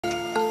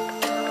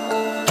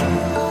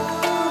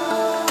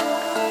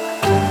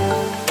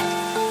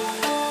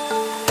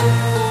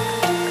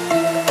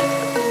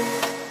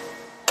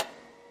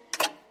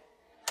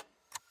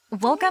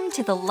Welcome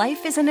to the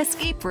Life is an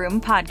Escape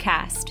Room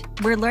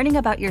podcast, where learning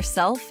about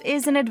yourself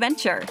is an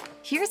adventure.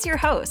 Here's your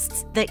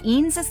hosts, the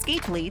Eanes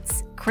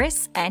escapeletes,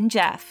 Chris and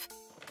Jeff.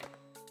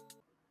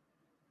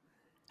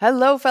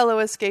 Hello, fellow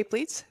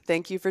escapeletes.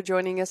 Thank you for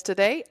joining us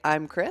today.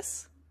 I'm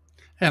Chris.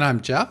 And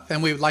I'm Jeff,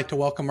 and we would like to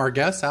welcome our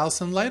guest,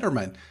 Alyson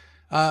Laderman.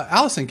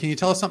 Alyson, can you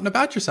tell us something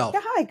about yourself?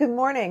 Yeah, hi, good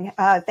morning.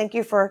 Thank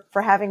you for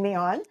having me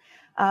on.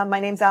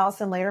 My name's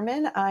Alyson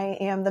Laderman. I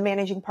am the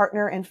managing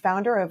partner and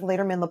founder of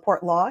Laderman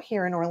Laporte Law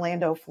here in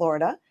Orlando,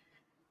 Florida.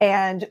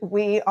 And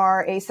we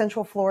are a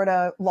Central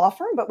Florida law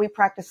firm, but we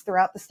practice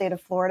throughout the state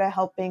of Florida,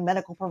 helping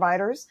medical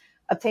providers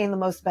obtain the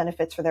most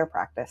benefits for their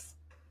practice.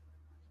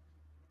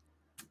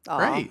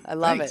 Great. I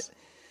love it.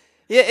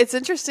 Yeah, it's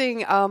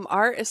interesting.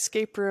 Our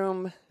escape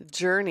room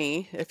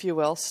journey, if you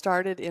will,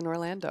 started in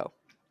Orlando.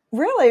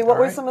 Really? What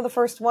were some of the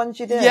first ones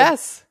you did?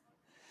 Yes.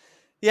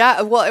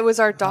 Yeah, well, it was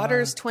our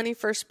daughter's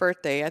 21st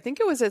birthday. I think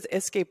it was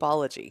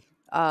escapology.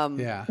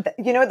 Yeah.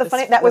 You know,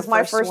 that was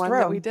my first room.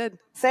 That we did.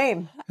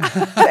 Same.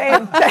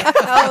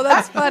 Oh,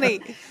 that's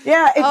funny.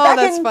 Yeah.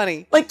 That's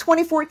funny. Like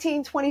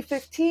 2014,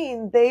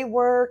 2015, they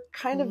were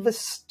kind of the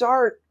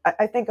start,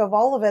 I think, of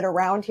all of it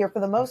around here for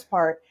the most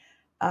part.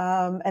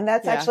 And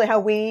that's actually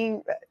how we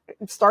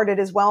started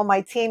as well.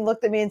 My team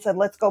looked at me and said,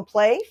 let's go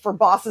play for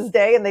Boss's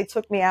Day. And they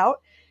took me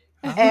out.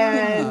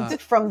 And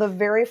from the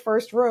very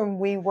first room,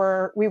 we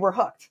were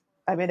hooked.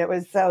 I mean, that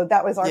was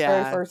our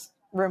very first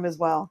room as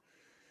well.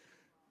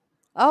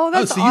 Oh,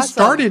 that's so awesome. You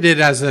started it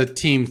as a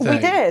team thing. We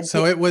did.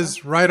 So it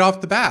was right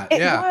off the bat. It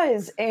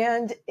was.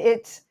 And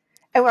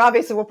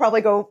obviously we'll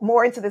probably go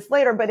more into this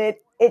later, but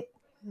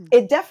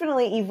it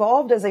definitely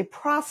evolved as a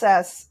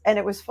process. And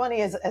it was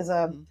funny as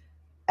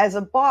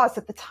a boss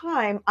at the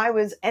time, I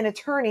was an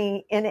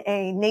attorney in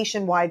a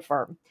nationwide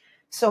firm.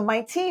 So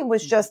my team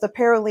was just a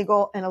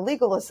paralegal and a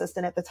legal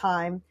assistant at the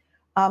time.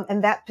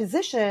 And that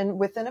position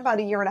within about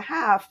a year and a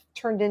half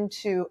turned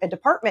into a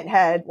department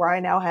head where I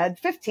now had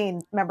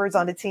 15 members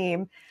on the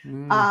team.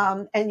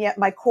 And yet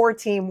my core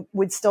team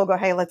would still go,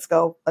 hey, let's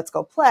go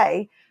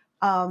play.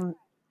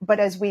 But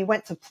as we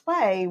went to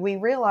play, we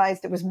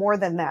realized it was more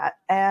than that.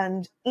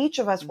 And each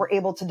of us were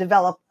able to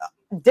develop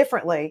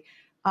differently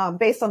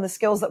based on the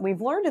skills that we've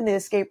learned in the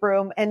escape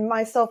room. And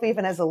myself,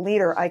 even as a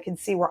leader, I could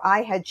see where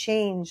I had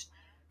changed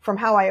from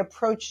how I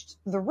approached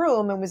the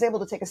room and was able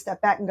to take a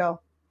step back and go,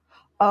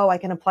 oh, I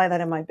can apply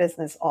that in my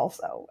business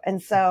also. And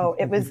so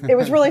it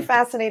was really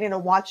fascinating to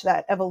watch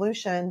that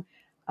evolution,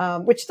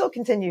 which still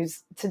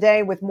continues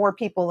today with more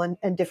people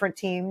and different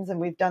teams. And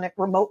we've done it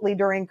remotely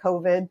during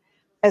COVID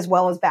as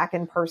well as back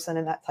in person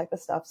and that type of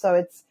stuff.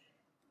 So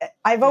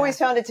I've always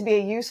found it to be a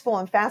useful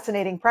and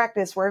fascinating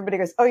practice where everybody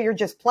goes, oh, you're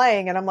just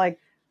playing. And I'm like,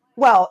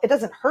 well, it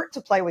doesn't hurt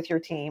to play with your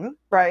team,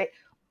 right?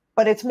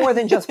 But it's more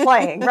than just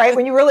playing, right?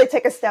 When you really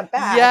take a step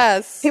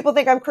back, people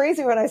think I'm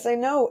crazy when I say,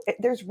 no,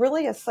 there's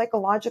really a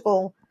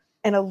psychological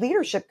and a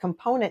leadership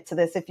component to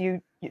this. If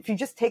you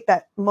just take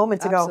that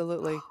moment to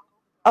go,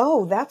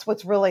 oh, that's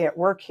what's really at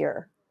work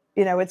here.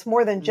 You know, it's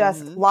more than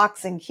just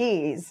locks and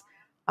keys,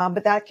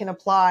 but that can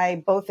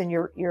apply both in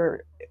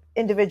your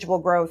individual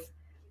growth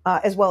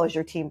as well as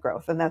your team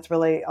growth. And that's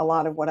really a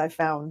lot of what I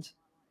found,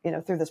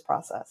 through this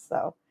process.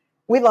 So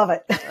we love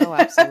it. Oh,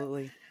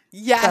 absolutely.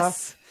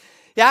 Yes.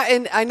 Yeah,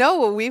 and I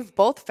know we've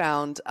both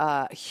found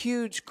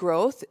huge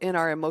growth in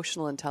our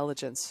emotional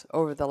intelligence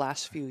over the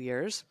last few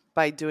years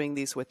by doing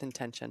these with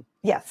intention.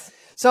 Yes.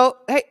 So,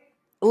 hey,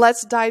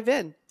 let's dive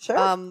in.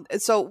 Sure.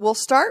 So we'll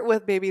start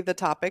with maybe the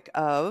topic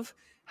of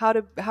how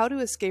do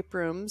escape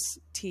rooms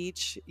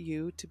teach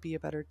you to be a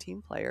better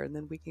team player, and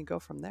then we can go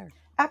from there.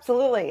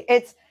 Absolutely.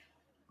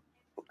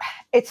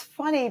 It's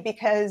funny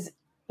because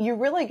you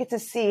really get to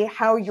see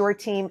how your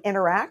team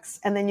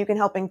interacts, and then you can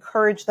help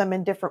encourage them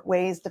in different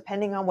ways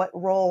depending on what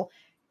role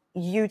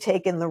you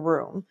take in the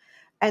room.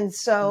 And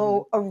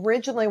so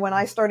originally when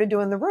I started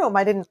doing the room,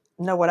 I didn't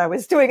know what I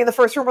was doing in the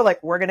first room. We're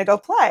like, we're going to go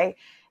play.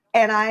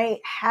 And I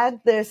had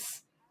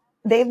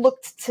they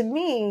looked to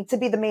me to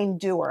be the main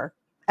doer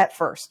at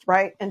first,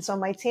 right? And so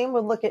my team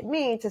would look at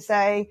me to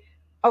say,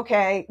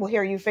 okay, well,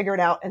 here, you figure it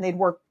out. And they'd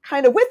work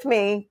kind of with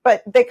me,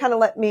 but they kind of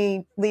let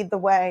me lead the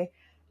way.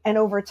 And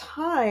over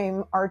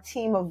time, our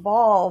team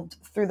evolved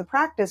through the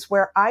practice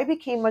where I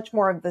became much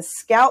more of the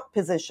scout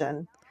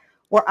position,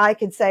 where I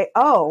could say,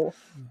 oh,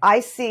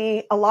 I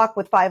see a lock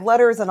with 5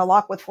 letters and a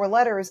lock with 4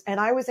 letters. And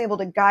I was able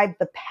to guide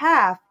the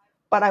path,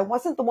 but I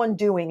wasn't the one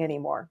doing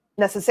anymore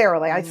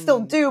necessarily. I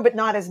still do, but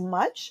not as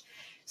much,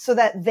 so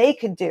that they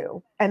could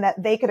do and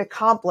that they could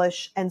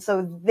accomplish. And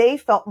so they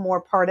felt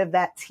more part of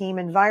that team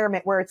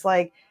environment where it's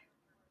like,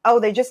 oh,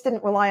 they just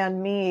didn't rely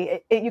on me.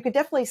 You could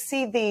definitely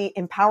see the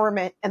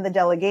empowerment and the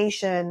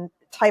delegation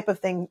type of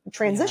thing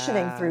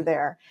transitioning through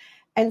there.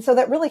 And so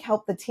that really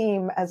helped the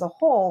team as a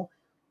whole.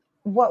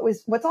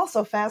 What's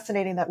also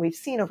fascinating that we've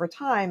seen over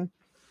time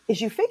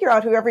is you figure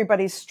out who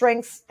everybody's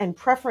strengths and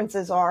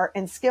preferences are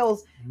and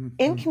skills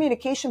in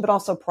communication, but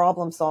also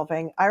problem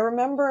solving. I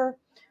remember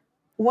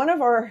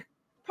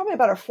probably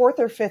about our 4th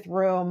or 5th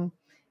room,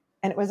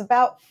 and it was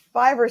about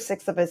 5 or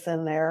 6 of us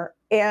in there.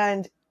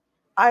 And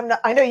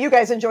I know you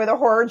guys enjoy the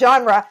horror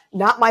genre.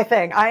 Not my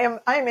thing. I am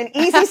an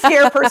easy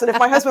scare person. If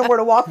my husband were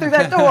to walk through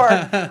that door,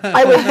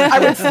 I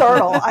would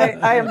startle.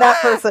 I am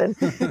that person.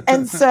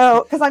 And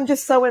so, because I'm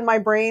just so in my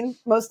brain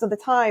most of the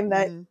time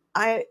that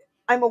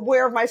I'm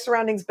aware of my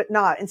surroundings, but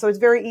not. And so it's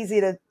very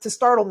easy to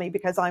startle me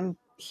because I'm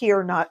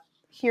here, not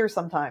here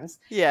sometimes.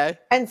 Yeah.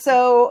 And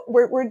so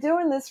we're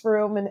doing this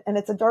room and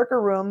it's a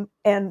darker room.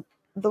 And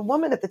the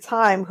woman at the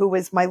time who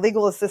was my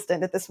legal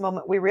assistant at this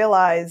moment, we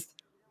realized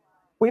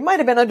we might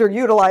have been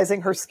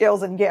underutilizing her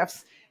skills and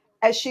gifts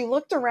as she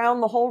looked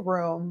around the whole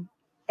room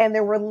and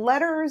there were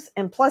letters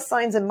and plus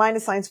signs and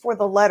minus signs for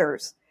the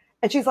letters.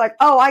 And she's like,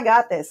 oh, I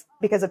got this,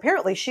 because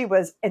apparently she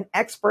was an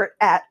expert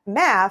at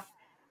math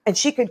and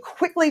she could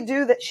quickly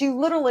do that. She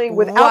literally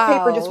without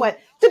paper just went,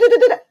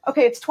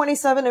 okay, it's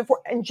 27 and 4,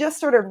 and just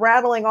started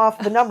rattling off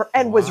the number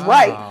and was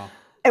right.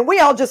 And we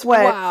all just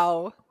went,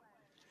 wow.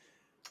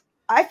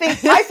 I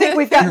think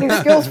we've got new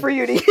skills for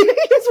you to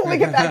use when we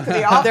get back to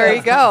the office. There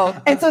you go.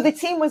 And so the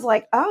team was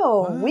like,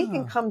 oh, we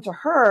can come to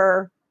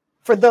her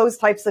for those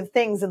types of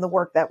things in the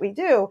work that we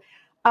do.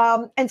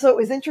 And so it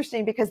was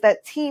interesting because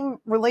that team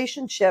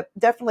relationship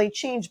definitely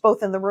changed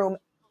both in the room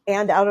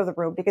and out of the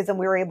room, because then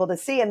we were able to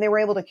see and they were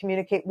able to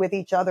communicate with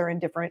each other in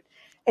different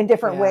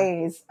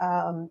ways.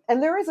 And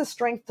there is a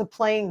strength to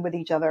playing with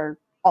each other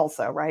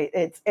also, right?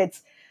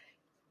 It's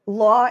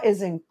law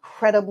is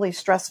incredibly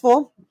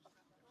stressful,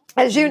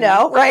 as you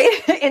know,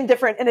 right? in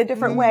a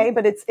different way,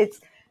 but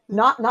it's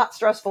not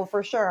stressful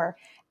for sure.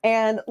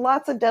 And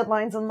lots of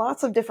deadlines and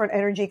lots of different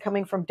energy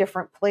coming from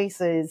different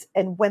places.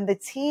 And when the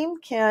team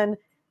can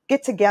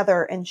get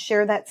together and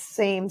share that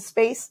same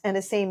space and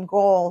a same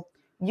goal,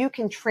 you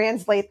can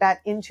translate that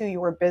into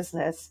your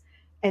business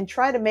and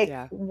try to make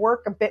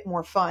work a bit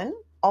more fun.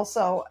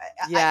 Also,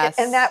 yes.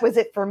 And that was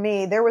it for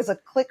me. There was a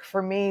click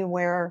for me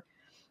where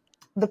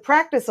the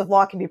practice of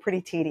law can be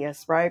pretty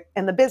tedious, right?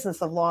 And the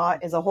business of law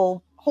is a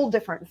whole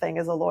different thing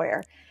as a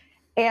lawyer.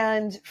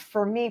 And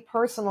for me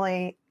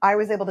personally, I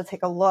was able to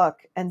take a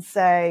look and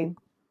say,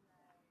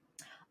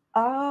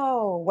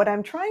 oh, what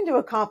I'm trying to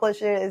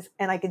accomplish is,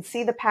 and I could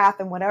see the path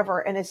and whatever.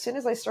 And as soon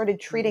as I started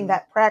treating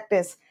that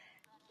practice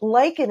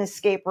like an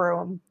escape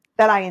room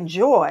that I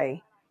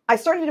enjoy, I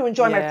started to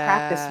enjoy my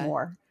practice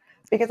more,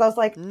 because I was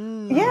like,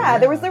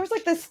 there was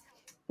like this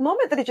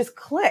moment that it just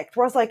clicked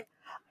where I was like,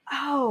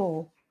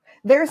 oh,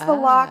 there's the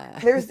lock.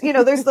 There's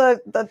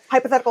the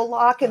hypothetical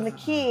lock and the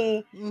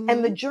key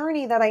and the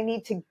journey that I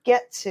need to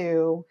get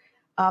to.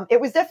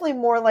 It was definitely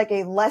more like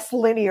a less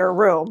linear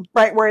room,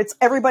 right? Where it's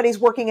everybody's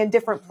working in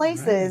different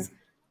places,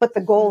 but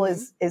the goal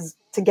is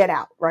to get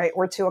out, right?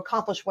 Or to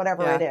accomplish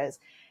whatever it is.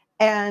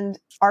 And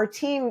our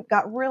team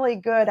got really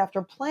good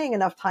after playing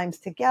enough times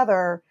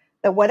together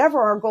that whatever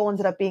our goal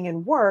ended up being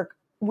in work,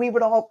 we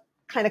would all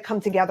kind of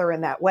come together in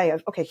that way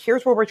of, okay,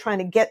 here's where we're trying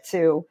to get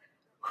to.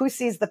 Who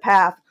sees the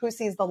path, who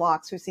sees the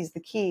locks, who sees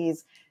the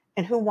keys,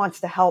 and who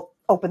wants to help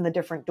open the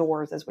different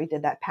doors as we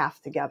did that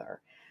path together.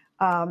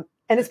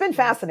 And it's been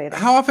fascinating.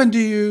 How often do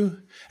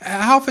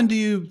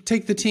you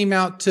take the team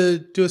out to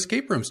do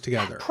escape rooms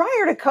together?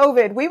 Prior to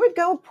COVID, we would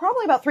go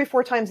probably about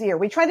 3-4 times a year.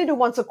 We try to do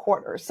once a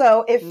quarter.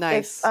 So if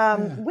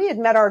we had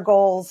met our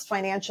goals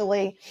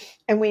financially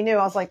and we knew,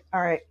 I was like,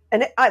 all right.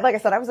 And like I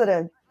said, I was at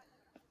a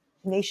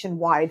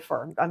nationwide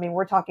firm. I mean,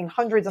 we're talking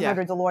hundreds and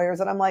hundreds of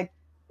lawyers. And I'm like,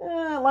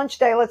 lunch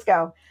day, let's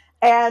go.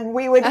 And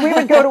we would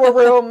go to a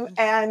room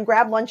and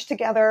grab lunch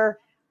together,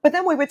 but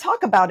then we would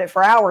talk about it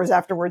for hours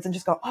afterwards and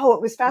just go, oh,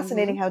 it was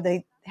fascinating how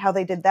they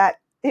did that.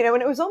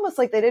 And it was almost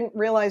like they didn't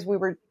realize we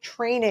were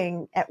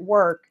training at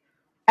work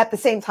at the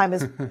same time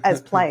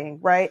as playing.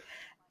 Right.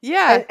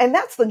 Yeah. And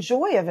that's the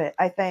joy of it,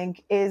 I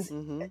think, is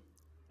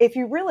if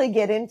you really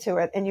get into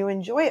it and you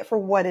enjoy it for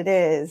what it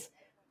is,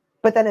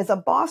 but then as a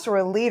boss or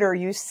a leader,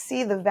 you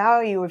see the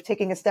value of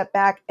taking a step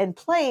back and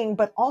playing,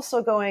 but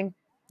also going,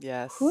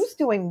 who's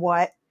doing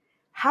what?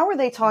 How are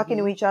they talking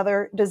to each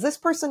other? Does this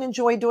person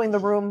enjoy doing the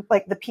room,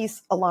 like the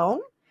piece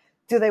alone?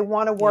 Do they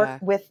want to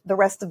work with the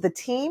rest of the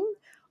team?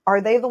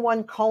 Are they the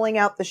one calling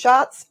out the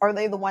shots? Are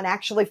they the one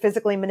actually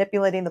physically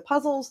manipulating the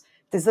puzzles?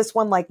 Does this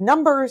one like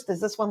numbers?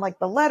 Does this one like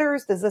the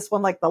letters? Does this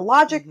one like the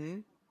logic?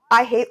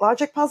 I hate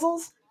logic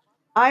puzzles.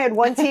 I had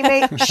one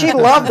teammate, she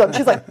loved them.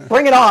 She's like,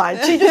 bring it on.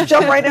 She just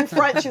jumped right in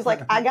front. She's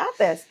like, I got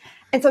this.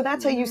 And so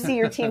that's how you see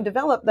your team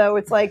develop, though.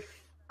 It's like,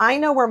 I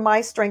know where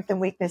my strengths and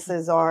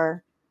weaknesses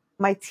are.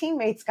 My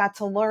teammates got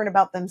to learn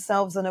about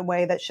themselves in a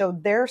way that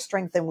showed their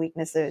strengths and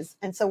weaknesses.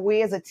 And so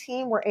we as a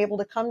team were able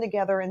to come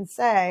together and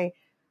say,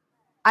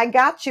 I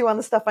got you on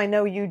the stuff I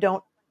know you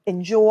don't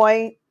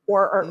enjoy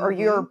or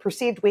your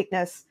perceived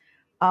weakness,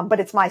 but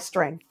it's my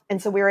strength.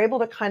 And so we were able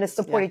to kind of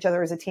support each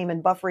other as a team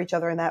and buffer each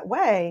other in that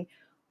way,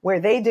 where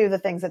they do the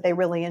things that they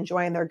really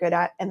enjoy and they're good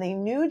at. And they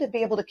knew to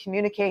be able to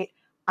communicate,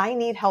 I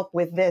need help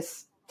with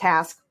this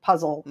task,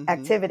 puzzle,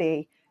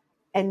 activity,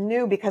 and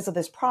knew because of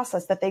this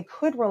process that they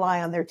could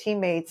rely on their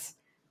teammates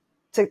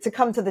to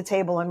come to the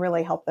table and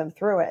really help them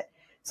through it.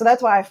 So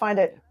that's why I find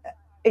it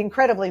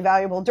incredibly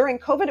valuable. During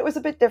COVID, it was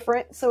a bit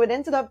different. So it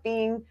ended up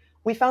being,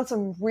 we found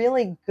some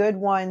really good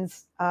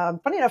ones,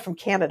 funny enough, from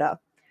Canada.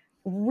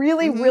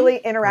 really, really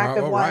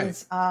interactive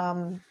ones.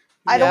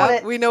 I don't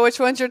want to. We know which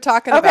ones you're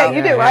talking about. Okay,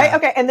 you do, right?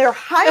 Okay, and they're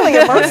highly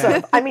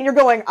immersive. I mean, you're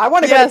going, I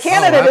want to go to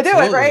Canada to do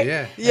it, right?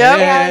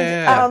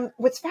 And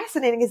what's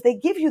fascinating is they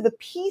give you the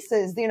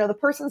pieces. You know, the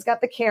person's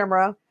got the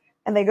camera,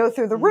 and they go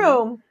through the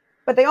room,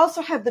 but they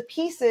also have the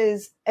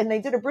pieces, and they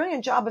did a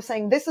brilliant job of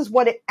saying, this is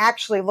what it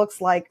actually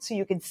looks like, so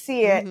you can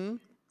see it,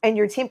 and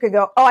your team could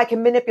go, oh, I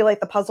can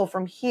manipulate the puzzle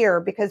from here,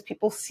 because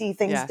people see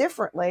things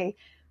differently.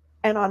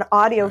 And on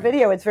audio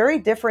video, it's very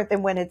different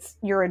than when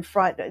you're in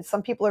front.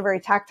 Some people are very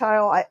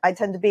tactile. I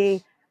tend to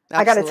be,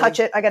 I got to touch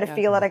it. I got to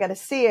feel it. I got to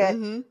see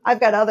it. I've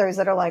got others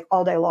that are like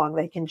all day long.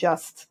 They can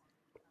just,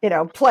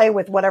 play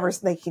with whatever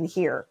they can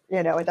hear.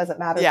 It doesn't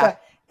matter. So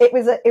it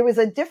was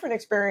a different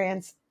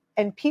experience.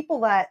 And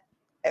people that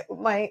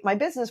my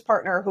business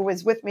partner who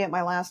was with me at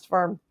my last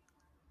firm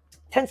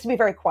tends to be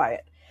very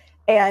quiet.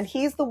 And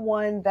he's the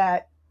one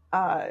that,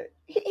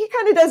 he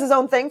kind of does his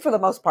own thing for the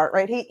most part,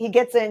 right? He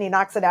gets in, he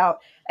knocks it out,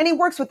 and he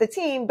works with the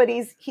team, but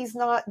he's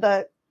not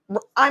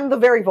I'm the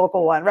very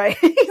vocal one, right?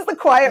 He's the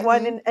quiet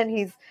one, and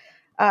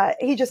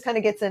he just kind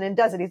of gets in and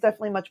does it. He's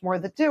definitely much more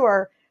the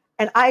doer.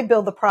 And I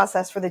build the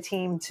process for the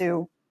team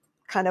to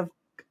kind of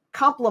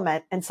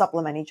complement and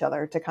supplement each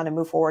other to kind of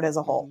move forward as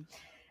a whole.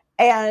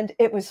 And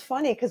it was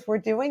funny because we're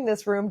doing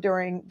this room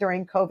during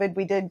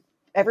COVID.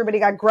 Everybody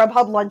got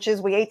Grubhub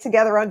lunches. We ate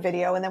together on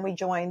video, and then we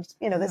joined,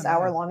 this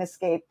hour-long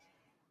escape.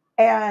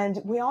 And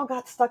we all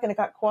got stuck and it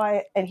got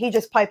quiet. And he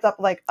just piped up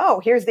like,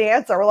 oh, here's the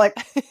answer. We're like,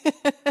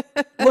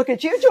 look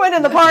at you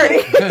joining the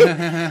party.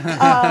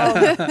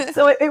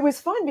 So it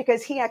was fun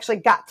because he actually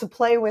got to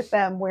play with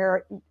them,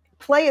 where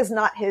play is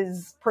not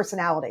his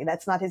personality.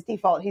 That's not his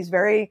default. He's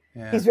very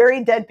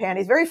deadpan.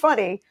 He's very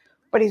funny,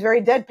 but he's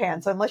very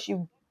deadpan. So unless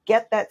you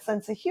get that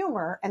sense of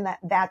humor and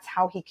that's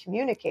how he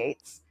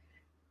communicates,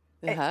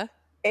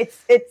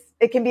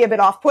 it can be a bit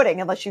off-putting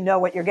unless you know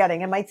what you're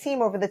getting. And my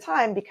team over the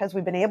time, because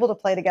we've been able to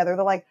play together,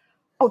 they're like,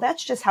 oh,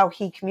 that's just how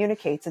he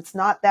communicates. It's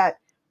not that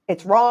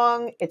it's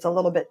wrong.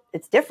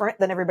 It's different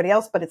than everybody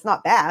else, but it's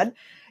not bad.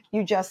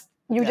 You just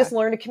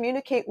learn to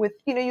communicate with,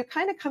 you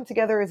kind of come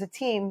together as a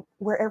team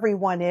where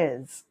everyone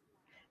is.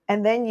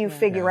 And then you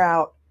figure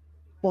out,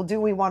 well,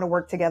 do we want to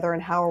work together,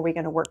 and how are we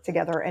going to work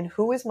together, and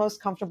who is most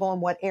comfortable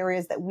in what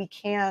areas that we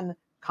can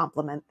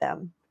complement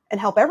them and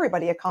help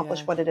everybody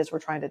accomplish what it is we're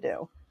trying to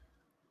do.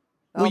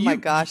 Well, my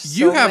gosh,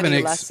 so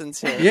many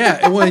lessons here.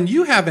 Yeah, well, and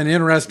you have an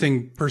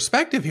interesting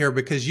perspective here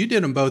because you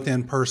did them both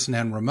in person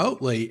and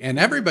remotely, and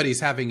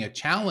everybody's having a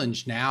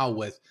challenge now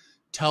with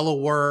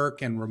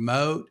telework and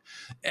remote.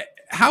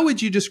 How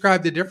would you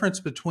describe the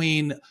difference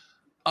between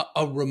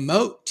a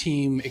remote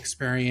team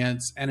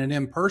experience and an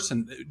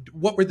in-person?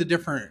 What were the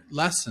different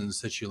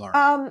lessons that you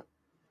learned?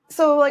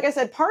 So like I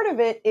said, part of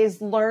it is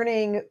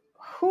learning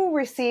who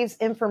receives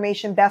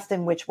information best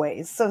in which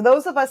ways. So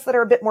those of us that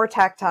are a bit more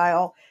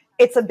tactile,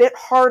 it's a bit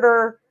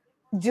harder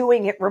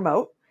doing it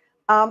remote,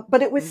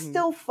 but it was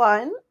still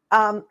fun.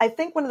 I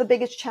think one of the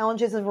biggest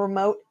challenges in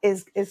remote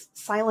is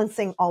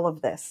silencing all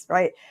of this,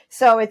 right?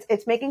 So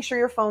it's making sure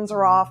your phones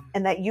are off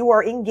and that you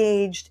are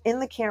engaged in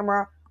the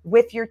camera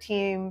with your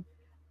team,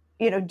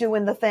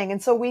 doing the thing.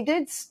 And so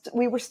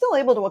we were still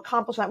able to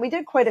accomplish that. We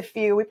did quite a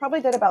few. We probably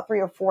did about 3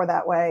 or 4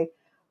 that way.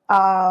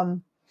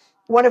 One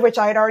of which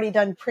I had already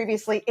done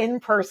previously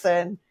in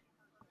person,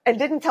 and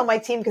didn't tell my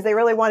team because they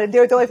really wanted to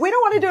do it. They're like, we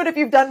don't want to do it if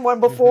you've done one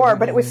before,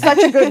 but it was such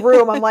a good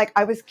room. I'm like,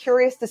 I was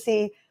curious to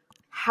see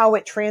how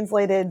it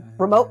translated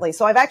remotely.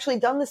 So I've actually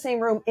done the same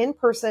room in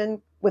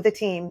person with a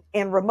team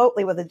and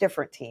remotely with a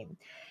different team.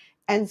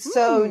 And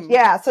so,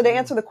 so to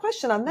answer the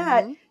question on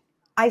that,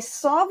 I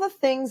saw the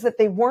things that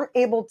they weren't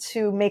able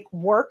to make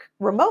work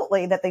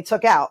remotely that they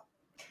took out.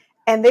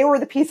 And they were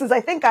the pieces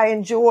I think I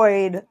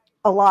enjoyed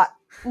a lot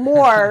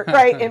more,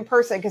 right, in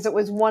person, because it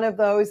was one of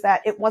those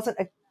that it wasn't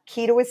a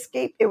key to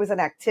escape. It was an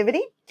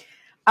activity.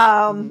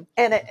 And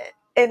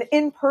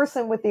in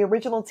person with the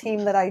original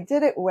team that I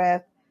did it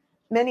with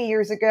many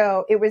years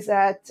ago, it was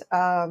at,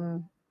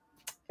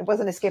 it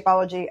wasn't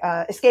Escapology,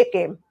 Escape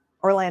Game,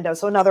 Orlando.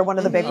 So another one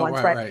of the big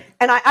ones, right?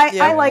 And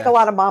I like a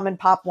lot of mom and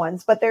pop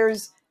ones, but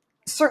there's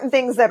certain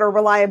things that are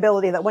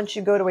reliability that once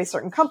you go to a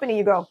certain company,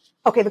 you go,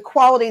 okay, the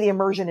quality, the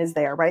immersion is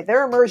there, right?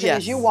 Their immersion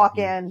is you walk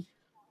in,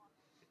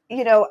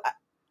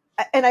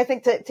 and I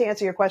think to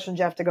answer your question,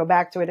 Jeff, to go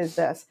back to it is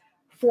this.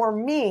 For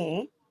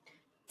me,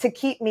 to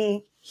keep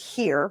me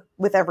here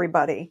with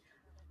everybody,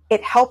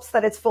 it helps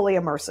that it's fully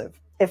immersive.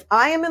 If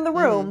I am in the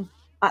room,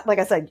 like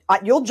I said,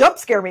 you'll jump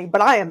scare me, but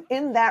I am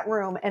in that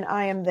room and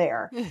I am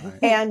there.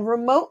 And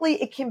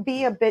remotely, it can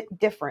be a bit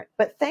different.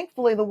 But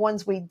thankfully, the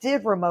ones we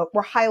did remote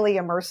were highly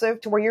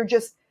immersive to where you're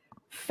just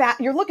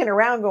you're looking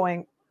around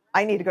going,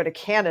 I need to go to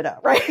Canada,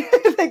 right?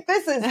 Like,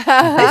 this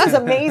is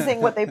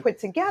amazing what they put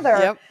together.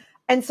 Yep.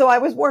 And so I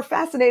was more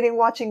fascinating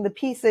watching the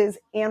pieces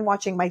and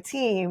watching my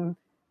team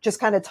just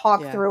kind of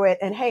talk through it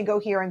and, hey, go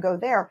here and go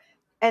there.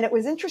 And it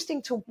was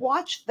interesting to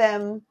watch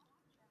them.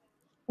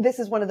 This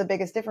is one of the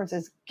biggest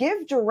differences.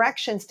 Give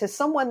directions to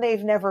someone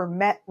they've never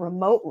met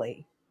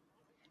remotely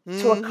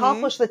to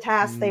accomplish the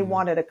task they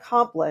wanted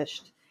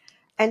accomplished.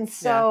 And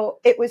so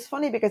it was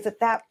funny because at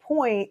that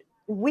point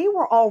we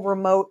were all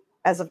remote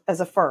as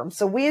a firm.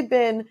 So we had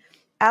been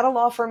at a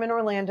law firm in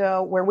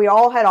Orlando where we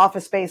all had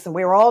office space and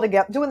we were all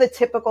together doing the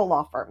typical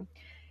law firm.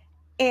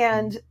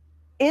 And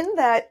in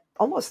that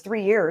almost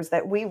 3 years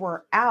that we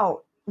were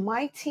out,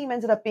 my team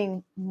ended up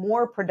being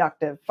more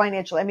productive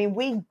financially. I mean,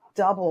 we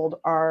doubled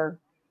our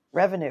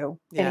revenue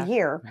in a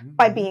year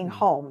by being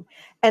home.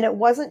 And it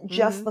wasn't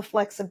just the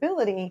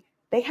flexibility.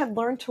 They had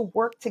learned to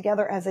work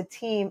together as a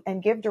team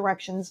and give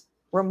directions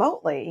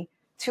remotely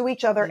to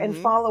each other and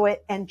follow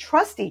it and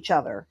trust each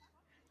other.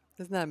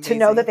 Isn't that amazing? To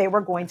know that they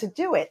were going to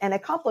do it and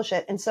accomplish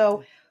it. And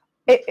so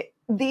I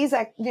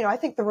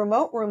think the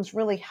remote rooms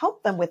really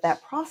helped them with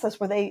that process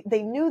where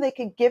they knew they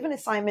could give an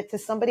assignment to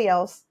somebody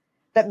else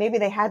that maybe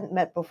they hadn't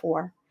met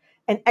before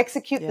and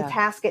execute the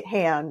task at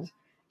hand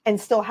and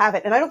still have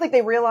it. And I don't think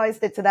they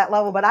realized it to that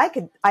level, but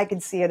I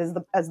could see it as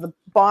the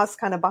boss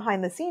kind of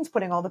behind the scenes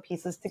putting all the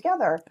pieces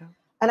together. Yeah.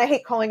 And I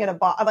hate calling it a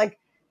boss. Like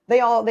they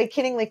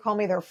kiddingly call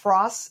me their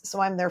Frost, so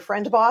I'm their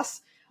friend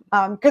boss.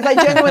 Because I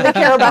genuinely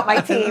care about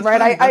my team,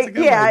 right?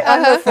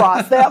 I'm their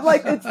Frost. I'm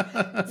like,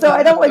 so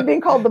I don't like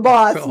being called the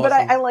boss, awesome. But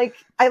I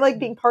like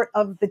being part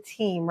of the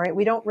team, right?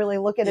 We don't really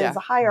look at it as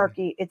a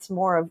hierarchy. It's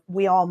more of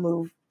we all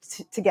move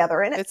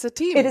together, and it's a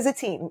team. It is a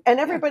team, and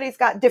everybody's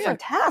got different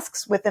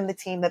tasks within the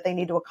team that they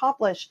need to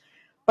accomplish.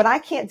 But I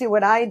can't do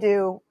what I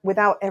do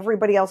without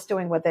everybody else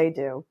doing what they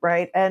do,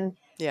 right? And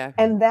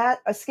that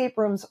escape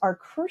rooms are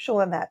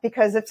crucial in that,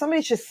 because if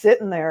somebody's just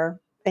sitting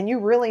there and you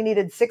really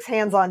needed 6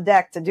 hands on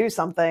deck to do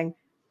something,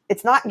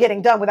 it's not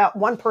getting done without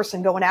one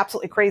person going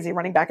absolutely crazy,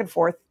 running back and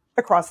forth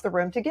across the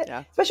room to get,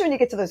 especially when you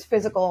get to those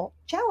physical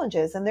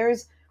challenges. And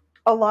there's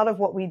a lot of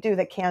what we do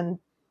that can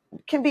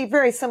be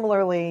very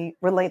similarly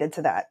related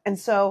to that. And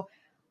so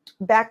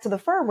back to the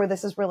firm where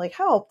this has really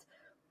helped,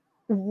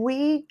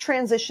 we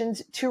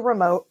transitioned to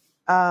remote.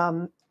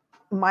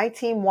 My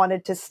team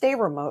wanted to stay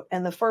remote,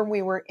 and the firm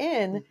we were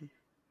in,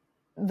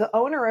 the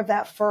owner of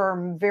that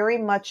firm very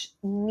much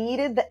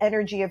needed the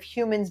energy of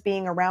humans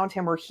being around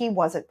him or he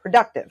wasn't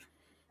productive.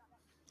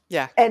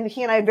 Yeah. And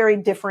he and I had very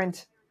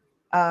different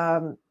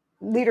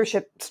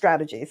leadership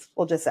strategies,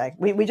 we'll just say.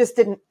 We just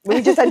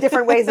had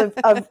different ways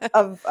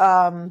of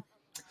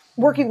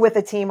working with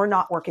a team or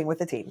not working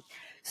with a team.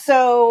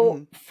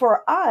 So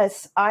for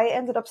us, I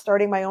ended up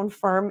starting my own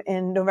firm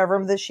in November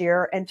of this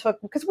year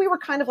because we were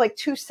kind of like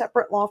 2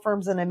 separate law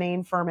firms and a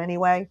main firm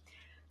anyway.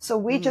 So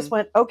we just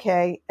went,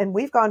 okay, and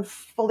we've gone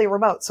fully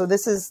remote. So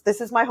this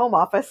is my home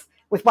office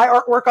with my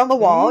artwork on the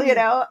wall,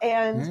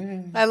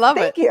 and I love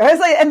it. Thank you. I was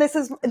like, and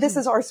this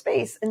is our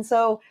space. And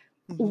so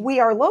we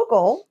are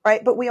local,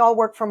 right? But we all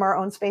work from our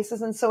own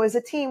spaces. And so as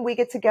a team, we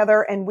get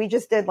together, and we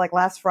just did, like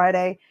last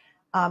Friday,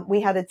 we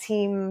had a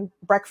team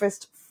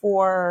breakfast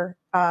for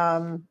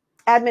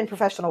admin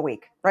professional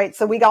week, right?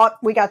 So we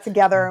got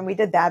together and we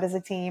did that as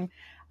a team.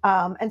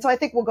 And so I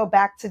think we'll go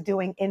back to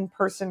doing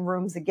in-person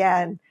rooms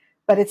again.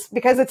 But it's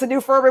because it's a new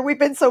firm and we've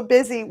been so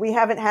busy, we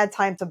haven't had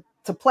time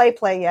to play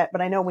yet,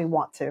 but I know we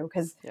want to,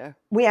 because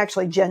we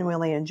actually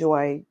genuinely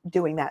enjoy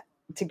doing that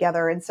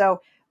together. And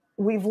so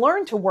we've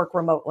learned to work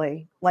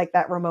remotely, like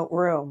that remote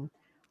room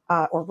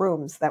or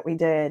rooms that we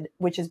did,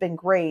 which has been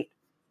great,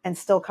 and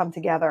still come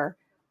together.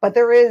 But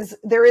there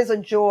is a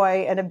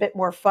joy and a bit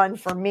more fun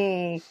for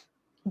me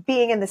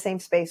being in the same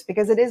space,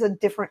 because it is a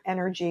different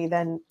energy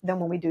than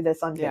when we do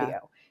this on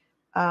video.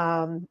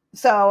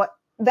 So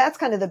that's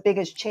kind of the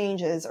biggest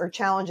changes or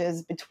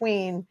challenges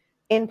between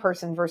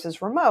in-person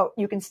versus remote.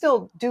 You can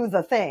still do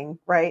the thing,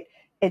 right?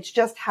 It's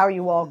just how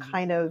you all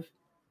kind of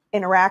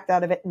interact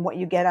out of it and what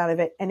you get out of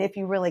it. And if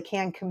you really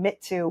can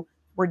commit to,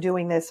 we're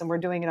doing this and we're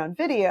doing it on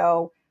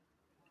video,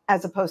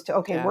 as opposed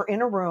to, we're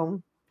in a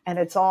room and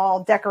it's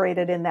all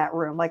decorated in that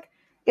room. Like,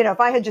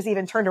 if I had just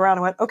even turned around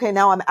and went, okay,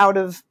 now I'm out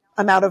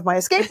of my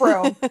escape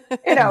room,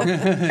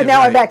 and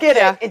now I'm back in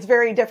it. It's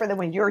very different than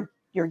when you're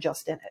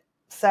just in it.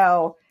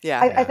 So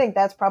I think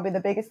that's probably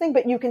the biggest thing,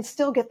 but you can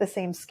still get the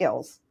same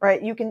skills,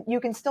 right? You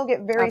can still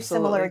get very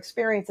similar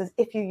experiences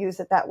if you use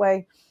it that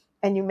way,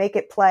 and you make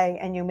it play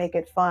and you make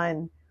it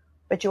fun,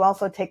 but you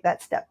also take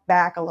that step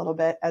back a little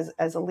bit as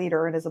a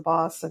leader and as a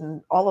boss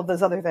and all of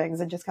those other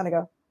things, and just kind of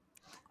go,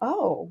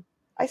 oh,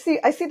 I see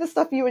the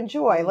stuff you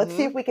enjoy. Let's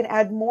see if we can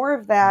add more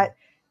of that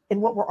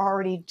in what we're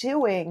already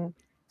doing,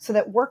 so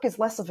that work is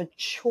less of a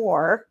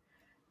chore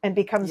and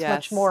becomes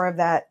much more of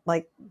that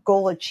like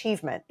goal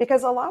achievement.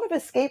 Because a lot of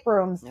escape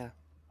rooms,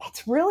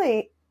 it's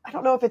really, I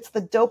don't know if it's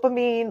the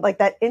dopamine, like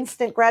that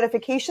instant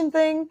gratification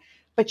thing,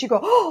 but you go,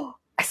 oh,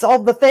 I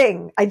solved the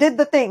thing. I did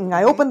the thing.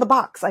 I opened the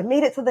box. I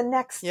made it to the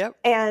next.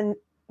 And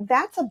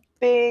that's a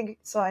big,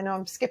 so I know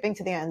I'm skipping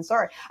to the end.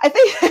 Sorry. I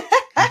think,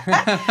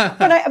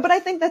 but I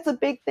think that's a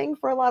big thing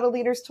for a lot of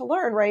leaders to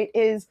learn, right?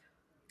 Is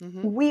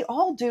we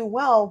all do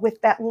well with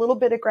that little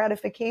bit of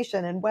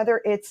gratification, and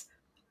whether it's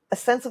a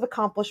sense of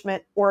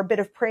accomplishment or a bit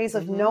of praise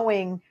of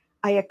knowing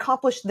I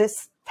accomplished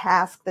this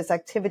task, this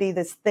activity,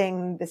 this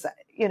thing, this,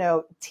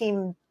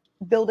 team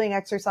building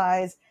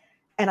exercise,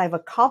 and I've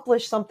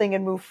accomplished something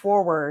and moved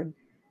forward.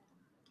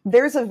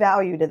 There's a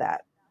value to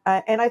that.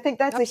 And I think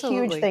that's Absolutely.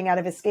 a huge thing out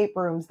of escape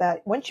rooms,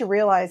 that once you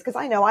realize, because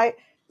I know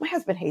my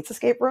husband hates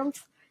escape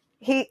rooms.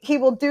 He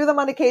will do them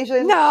on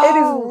occasion. No. It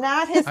is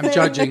not his thing.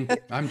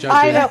 I'm judging.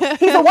 I know.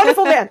 He's a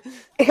wonderful man.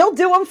 He'll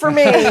do them for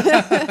me.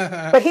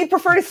 But he'd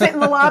prefer to sit in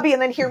the lobby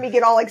and then hear me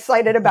get all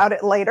excited about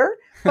it later.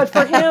 But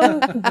for him,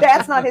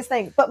 that's not his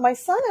thing. But my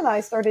son and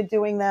I started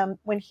doing them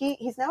when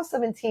he's now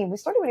 17. We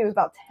started when he was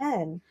about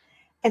 10.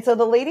 And so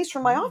the ladies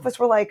from my office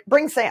were like,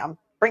 bring Sam,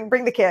 bring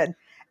the kid.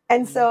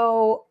 And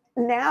so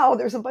now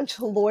there's a bunch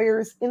of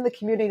lawyers in the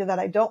community that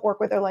I don't work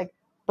with. They're like,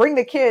 bring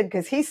the kid,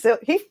 because he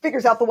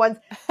figures out the ones,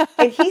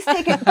 and he's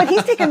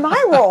taken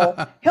my role.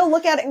 He'll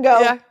look at it and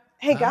go,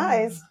 hey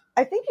guys,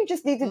 I think you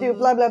just need to do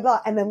blah, blah,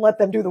 blah, and then let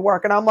them do the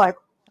work. And I'm like,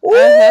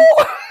 ooh,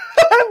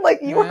 I'm like,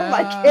 you are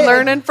my kid.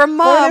 Learning from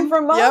mom.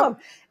 Yep.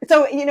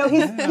 So,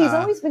 he's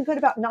always been good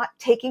about not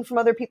taking from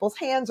other people's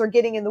hands or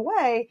getting in the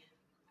way,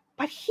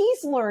 but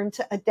he's learned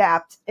to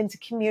adapt and to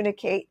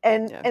communicate.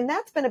 And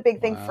that's been a big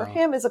thing for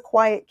him as a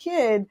quiet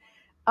kid.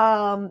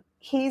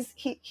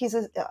 He's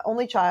an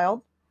only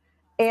child.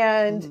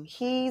 And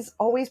he's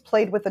always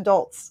played with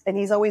adults, and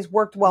he's always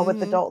worked well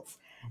with adults.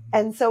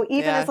 And so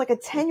even as like a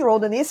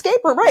 10-year-old in the escape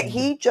room, right,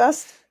 he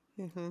just,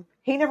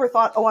 he never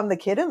thought, oh, I'm the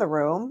kid in the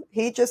room.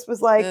 He just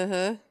was like,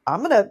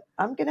 I'm going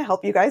to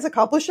help you guys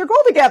accomplish your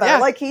goal together. Yeah.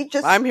 Like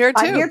I'm here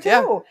too.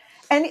 Yeah.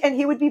 And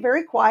he would be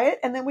very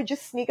quiet, and then would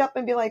just sneak up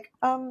and be like,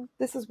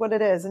 this is what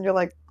it is. And you're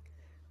like,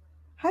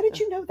 how did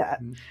you know that?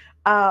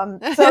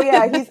 So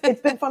yeah, it's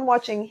been fun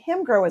watching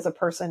him grow as a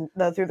person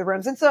through the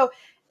rooms. And so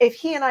if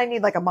he and I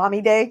need like a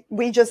mommy day,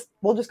 we'll just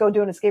go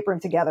do an escape room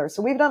together.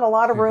 So we've done a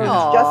lot of rooms,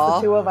 just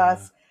the two of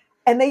us.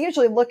 And they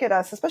usually look at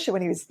us, especially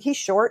when he's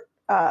short.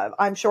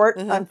 I'm short.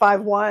 I'm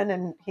 5'1",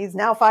 and he's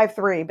now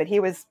 5'3", but he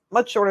was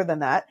much shorter than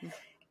that.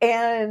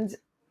 And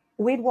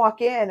we'd walk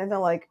in and they're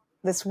like,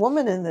 this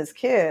woman and this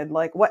kid,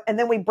 like what? And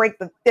then we break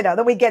then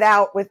we get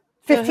out with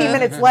 15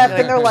 minutes left,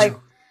 and they're like,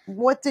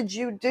 what did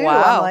you do?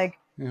 Wow. I'm like,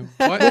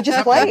 we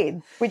just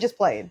played,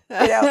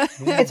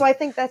 And so I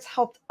think that's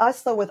helped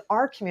us though with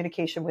our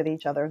communication with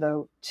each other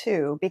though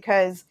too,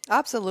 because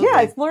absolutely,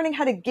 it's learning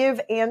how to give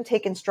and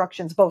take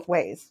instructions both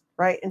ways,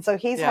 right? And so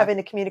he's having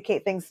to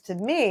communicate things to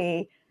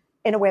me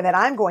in a way that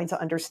I'm going to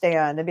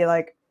understand and be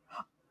like,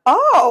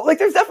 oh, like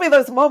there's definitely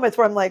those moments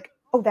where I'm like,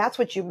 oh, that's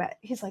what you meant.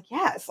 He's like,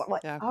 yes. I'm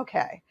like,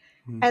 okay.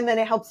 And then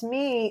it helps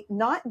me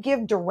not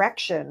give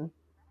direction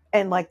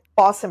and like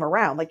boss him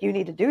around, like you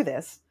need to do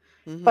this,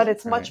 but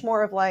it's much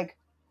more of like,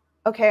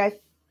 okay, I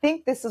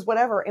think this is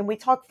whatever. And we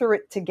talk through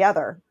it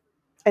together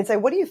and say,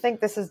 what do you think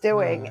this is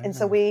doing? And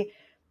so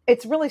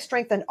it's really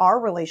strengthened our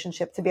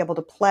relationship to be able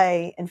to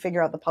play and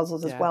figure out the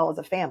puzzles as well as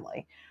a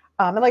family.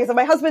 And like I said,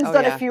 my husband's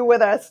done a few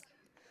with us,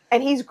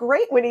 and he's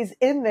great when he's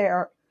in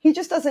there. He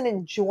just doesn't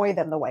enjoy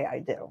them the way I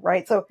do.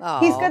 Right. So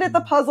he's good at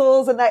the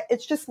puzzles, and that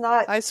it's just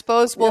not, I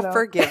suppose we'll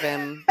forgive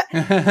him.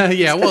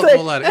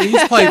 We'll let it.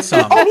 He's played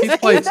some. He's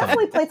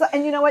definitely played some.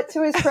 And you know what,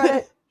 to his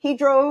credit, he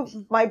drove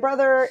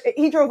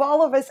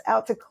all of us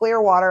out to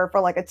Clearwater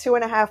for like a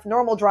 2.5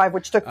 normal drive,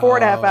 which took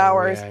 4.5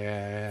 hours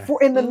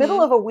in the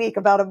middle of a week,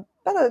 about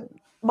a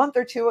month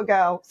or two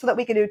ago, so that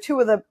we could do two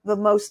of the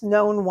most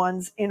known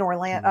ones in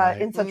Orlando,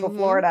 in Central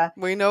Florida.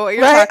 We know what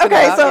you're talking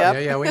about.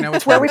 So we know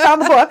it's where we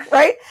found the book,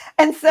 right?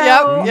 And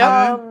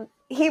so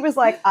he was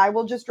like, I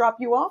will just drop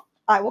you off.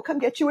 I will come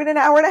get you in an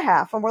hour and a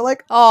half. And we're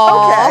like,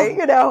 okay,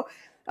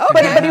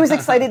 But he was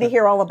excited to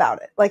hear all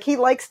about it. Like he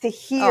likes to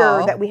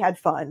hear that we had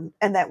fun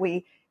and that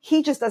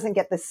he just doesn't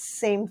get the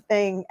same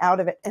thing out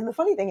of it. And the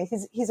funny thing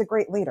is he's a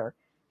great leader.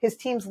 His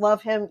teams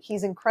love him.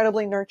 He's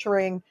incredibly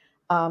nurturing.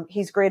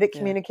 He's great at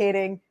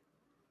communicating,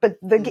 but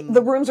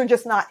the rooms are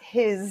just not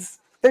his.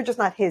 They're just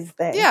not his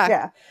thing.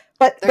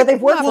 But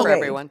they've worked for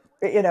everyone.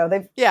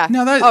 They've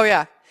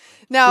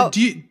Now,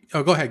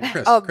 go ahead,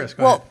 Chris.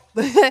 Go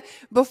ahead.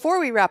 Before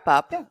we wrap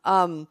up,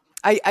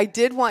 I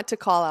did want to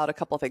call out a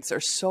couple of things.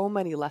 There's so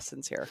many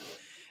lessons here.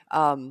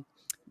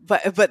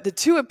 But the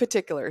two in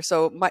particular.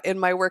 So in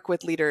my work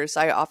with leaders,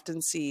 I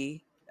often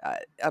see,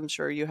 I'm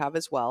sure you have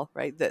as well,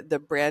 right? The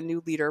brand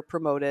new leader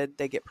promoted,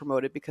 they get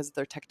promoted because of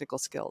their technical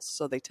skills.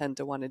 So they tend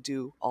to want to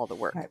do all the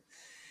work. Right.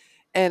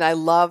 And I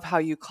love how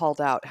you called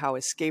out how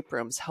escape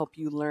rooms help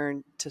you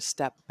learn to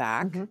step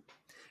back,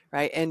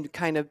 right? And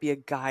kind of be a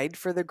guide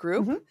for the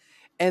group.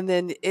 And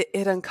then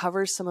it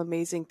uncovers some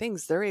amazing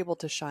things. They're able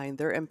to shine.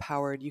 They're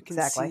empowered. You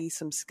can see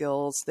some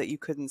skills that you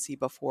couldn't see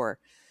before.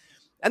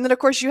 And then, of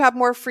course, you have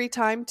more free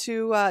time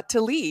to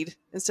lead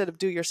instead of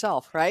do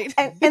yourself, right?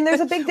 And there's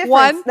a big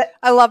difference.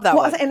 I love that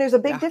one. And there's a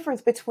big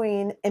difference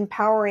between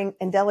empowering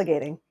and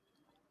delegating.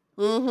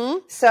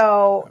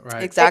 So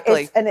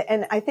exactly.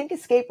 And I think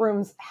escape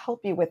rooms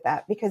help you with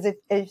that, because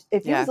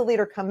if you as a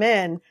leader come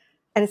in,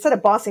 and instead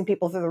of bossing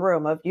people through the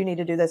room of you need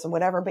to do this and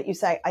whatever, but you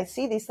say, I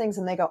see these things,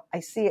 and they go, I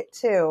see it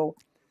too.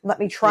 Let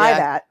me try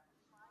that.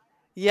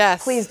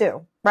 Yes. Please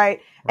do. Right.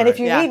 And if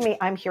you need me,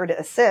 I'm here to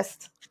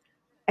assist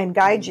and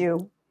guide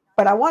you,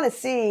 but I want to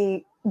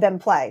see them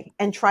play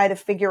and try to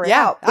figure it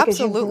out, because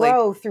you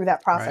grow through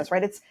that process,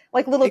 right? It's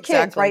like little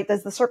kids, right?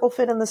 Does the circle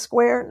fit in the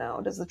square? No.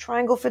 Does the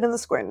triangle fit in the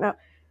square? No.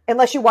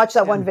 Unless you watch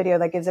that one video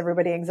that gives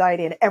everybody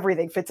anxiety and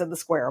everything fits in the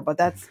square, but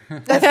that's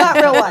not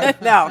real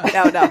life. No.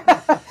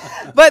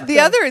 But the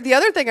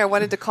other thing I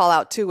wanted to call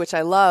out too, which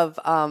I love,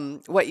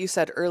 what you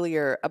said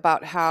earlier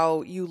about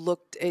how you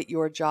looked at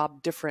your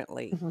job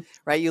differently,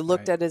 right? You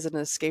looked at it as an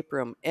escape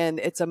room, and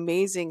it's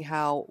amazing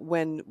how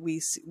when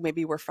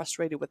maybe we're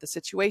frustrated with a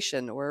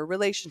situation or a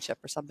relationship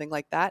or something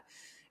like that,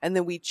 and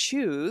then we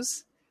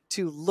choose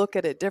to look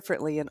at it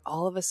differently, and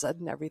all of a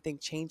sudden everything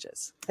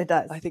changes. It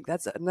does. I think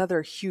that's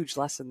another huge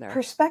lesson there.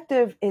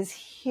 Perspective is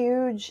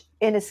huge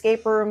in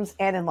escape rooms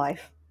and in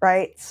life,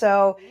 right?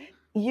 So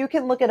you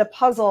can look at a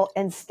puzzle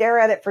and stare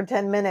at it for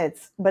 10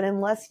 minutes, but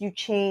unless you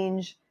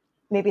change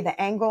maybe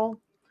the angle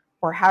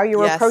or how you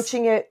were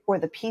approaching it or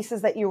the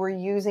pieces that you were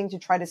using to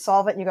try to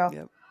solve it, and you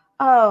go,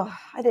 oh,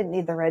 I didn't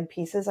need the red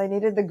pieces. I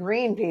needed the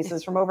green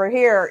pieces from over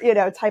here,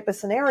 type of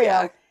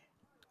scenario.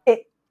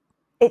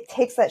 It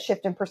takes that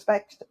shift in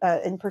perspective,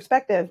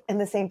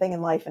 and the same thing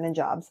in life and in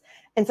jobs.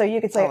 And so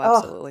you could say,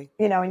 absolutely.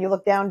 And you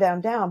look down,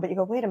 but you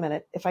go, wait a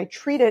minute, if I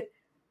treat it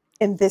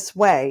in this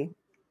way,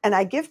 and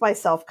I give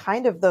myself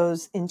kind of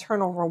those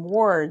internal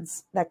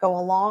rewards that go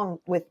along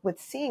with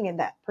seeing in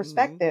that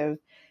perspective,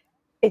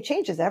 it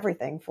changes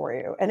everything for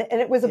you. And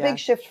it was a big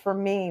shift for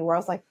me where I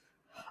was like,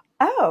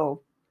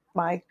 oh,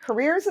 my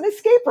career is an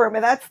escape room,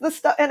 and that's the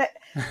stuff. And it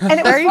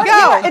was there you funny.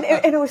 go. Yeah,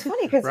 and it was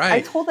funny because Right.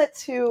 I told it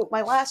to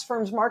my last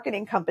firm's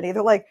marketing company.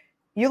 They're like,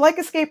 you like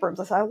escape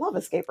rooms? I said, I love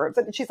escape rooms.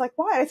 And she's like,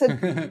 why? I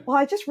said, well,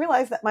 I just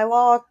realized that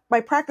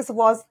my practice of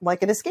law is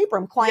like an escape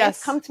room.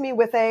 Clients come to me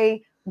with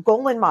a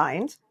goal in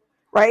mind,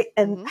 right?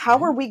 And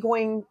how are we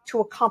going to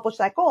accomplish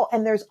that goal?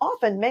 And there's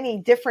often many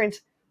different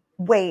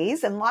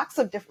ways and lots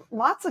of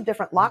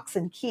different locks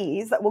and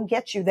keys that will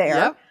get you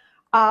there.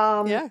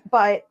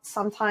 But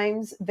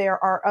sometimes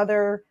there are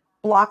other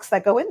blocks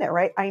that go in there,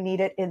 right? I need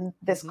it in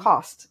this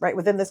cost, right?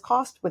 Within this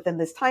cost, within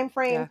this time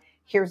frame,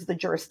 here's the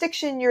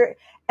jurisdiction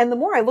and the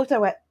more I looked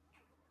at it,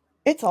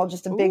 it's all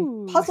just a big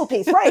puzzle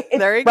piece, right?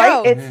 There you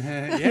go.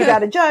 It's, you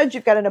got a judge,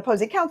 you've got an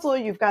opposing counsel,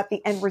 you've got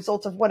the end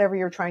result of whatever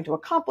you're trying to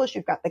accomplish,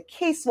 you've got the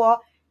case law,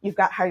 you've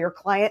got how your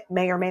client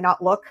may or may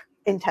not look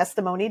in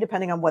testimony,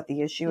 depending on what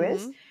the issue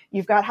is.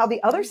 You've got how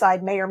the other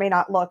side may or may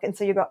not look. And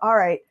so you go, all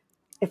right,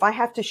 if I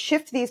have to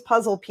shift these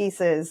puzzle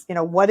pieces,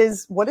 what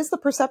is the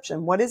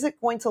perception? What is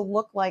it going to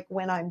look like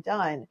when I'm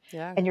done?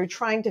 And you're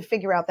trying to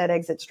figure out that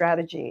exit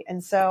strategy.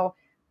 And so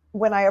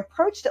when I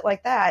approached it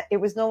like that, it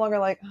was no longer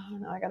like, oh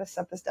no, I got to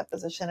set this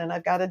deposition and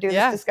I've got to do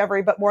this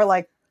discovery, but more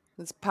like,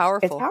 it's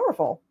powerful. It's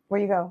powerful. Where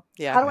you go,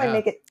 how do I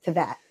make it to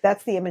that?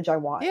 That's the image I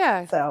want.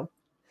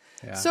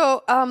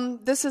 So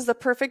this is the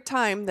perfect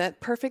time, that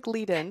perfect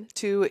lead in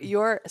to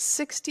your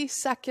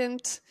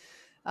 60-second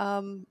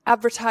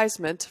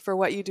advertisement for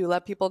what you do.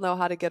 Let people know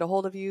how to get a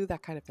hold of you,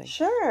 that kind of thing.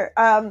 Sure.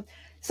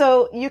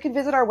 So you can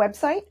visit our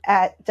website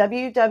at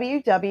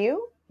www.LLFLA,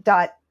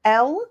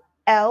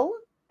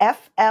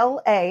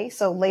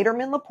 so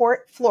Laderman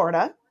Laporte,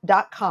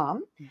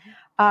 Florida.com.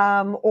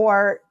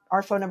 Or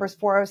our phone number is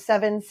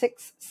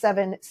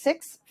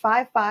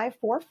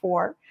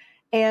 407-676-5544.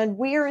 And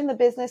we are in the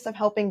business of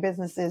helping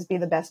businesses be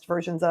the best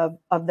versions of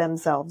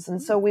themselves.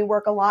 And so we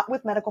work a lot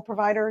with medical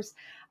providers,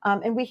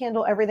 and we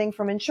handle everything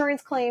from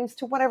insurance claims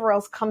to whatever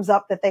else comes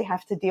up that they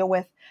have to deal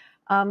with.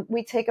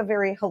 We take a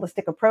very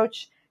holistic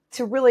approach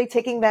to really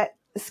taking that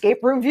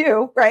escape room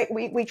view, right?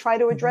 We try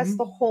to address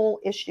the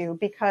whole issue,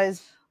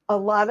 because a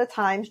lot of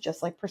times,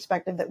 just like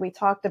perspective that we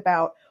talked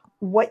about,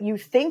 what you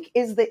think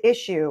is the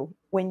issue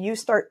when you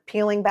start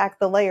peeling back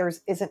the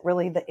layers isn't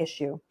really the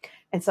issue.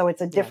 And so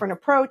it's a different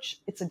approach.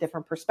 It's a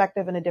different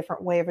perspective and a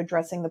different way of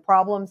addressing the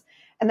problems.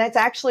 And that's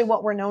actually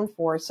what we're known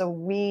for. So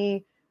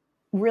we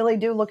really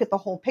do look at the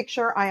whole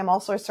picture. I am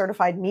also a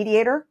certified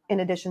mediator, in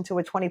addition to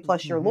a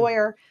 20+ year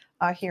lawyer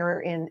here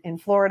in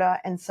Florida.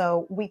 And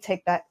so we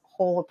take that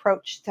whole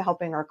approach to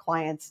helping our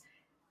clients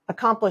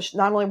accomplish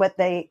not only what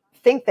they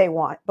think they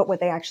want, but what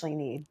they actually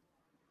need.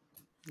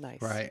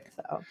 Nice. Right.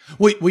 So.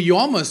 Well, you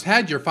almost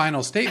had your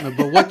final statement,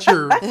 but what's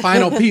your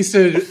final piece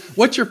of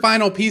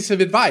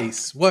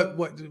advice? What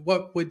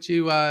would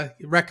you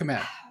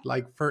recommend?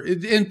 Like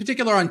in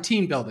particular on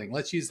team building?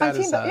 Let's use that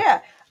as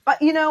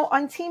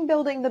on team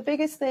building, the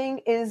biggest thing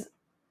is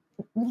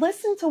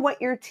listen to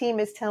what your team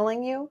is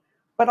telling you,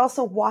 but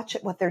also watch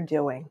what they're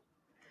doing,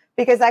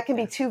 because that can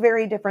be two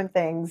very different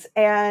things.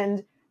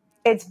 And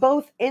it's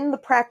both in the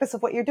practice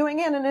of what you're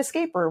doing and an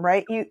escape room,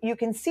 right? You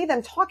can see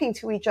them talking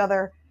to each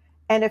other.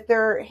 And if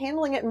they're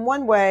handling it in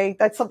one way,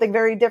 that's something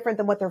very different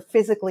than what they're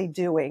physically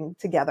doing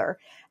together.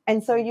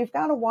 And so you've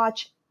got to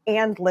watch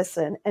and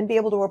listen and be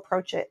able to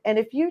approach it. And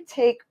if you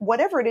take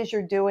whatever it is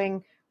you're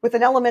doing with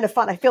an element of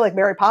fun, I feel like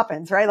Mary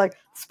Poppins, right? Like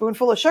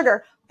spoonful of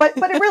sugar, but it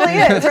really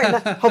is.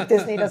 Right? I hope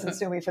Disney doesn't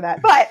sue me for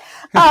that. But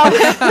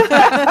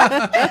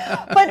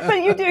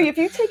but you do, if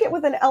you take it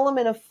with an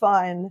element of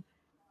fun,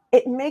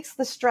 it makes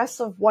the stress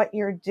of what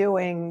you're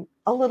doing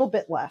a little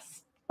bit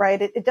less, right?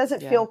 It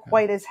doesn't feel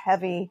quite as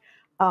heavy.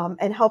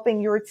 And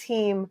helping your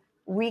team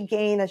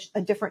regain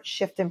a different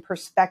shift in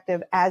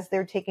perspective as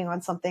they're taking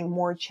on something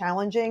more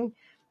challenging,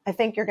 I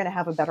think you're going to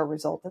have a better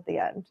result at the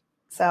end.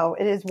 So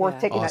it is worth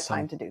taking Awesome. that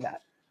time to do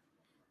that.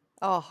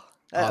 Oh,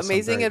 Awesome.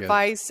 amazing Very good.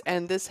 advice.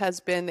 And this has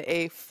been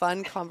a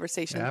fun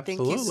conversation. Thank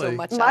you so Absolutely.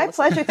 much, My Alyson.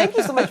 pleasure. Thank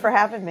you so much for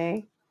having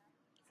me.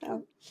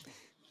 So.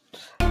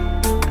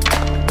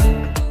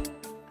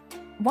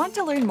 Want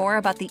to learn more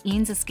about the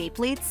Eanes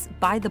Escapeletes,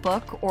 buy the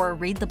book, or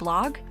read the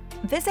blog?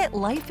 Visit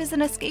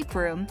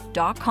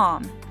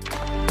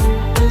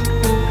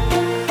lifeisanescaperoom.com.